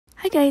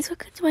Hi guys,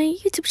 welcome to my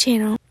YouTube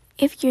channel.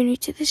 If you're new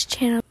to this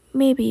channel,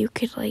 maybe you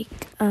could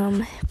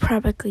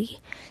probably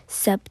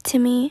sub to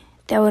me.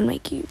 That would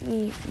make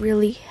me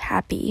really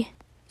happy.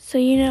 So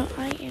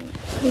I am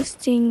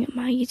posting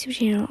my YouTube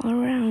channel all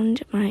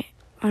around on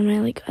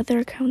my other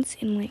accounts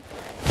and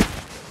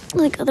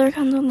other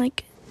accounts on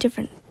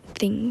different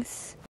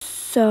things.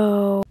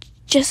 So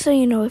just so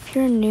you know, if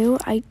you're new,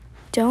 I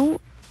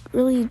don't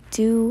really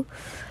do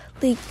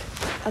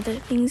other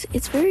things.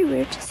 It's very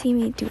rare to see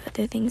me do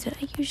other things that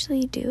I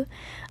usually do.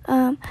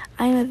 I'm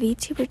a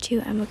VTuber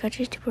too. I'm a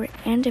gacha tuber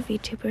and a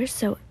VTuber,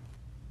 so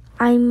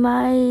I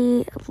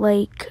might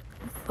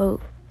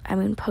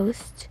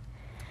post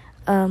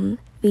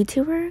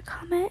VTuber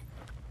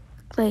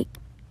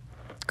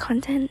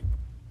content.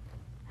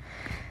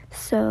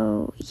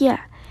 So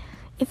yeah,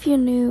 if you're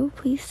new,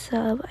 please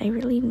sub. I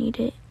really need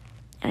it,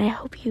 and I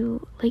hope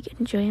you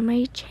enjoy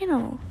my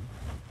channel.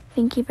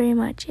 Thank you very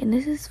much. And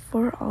this is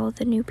for all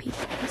the new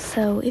people.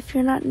 So if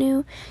you're not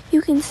new, you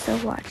can still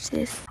watch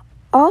this.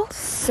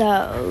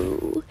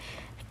 Also,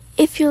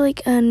 if you're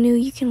new,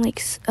 you can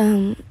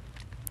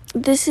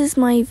this is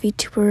my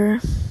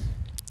VTuber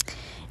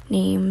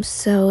name.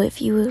 So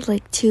if you would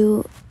like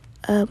to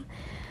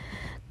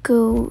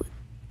go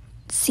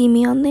see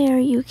me on there,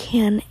 you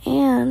can.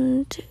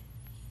 And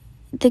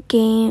the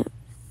game,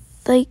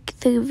 the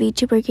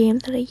VTuber game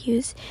that I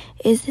use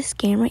is this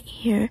game right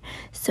here.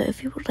 So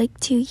if you would like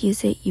to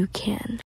use it, you can.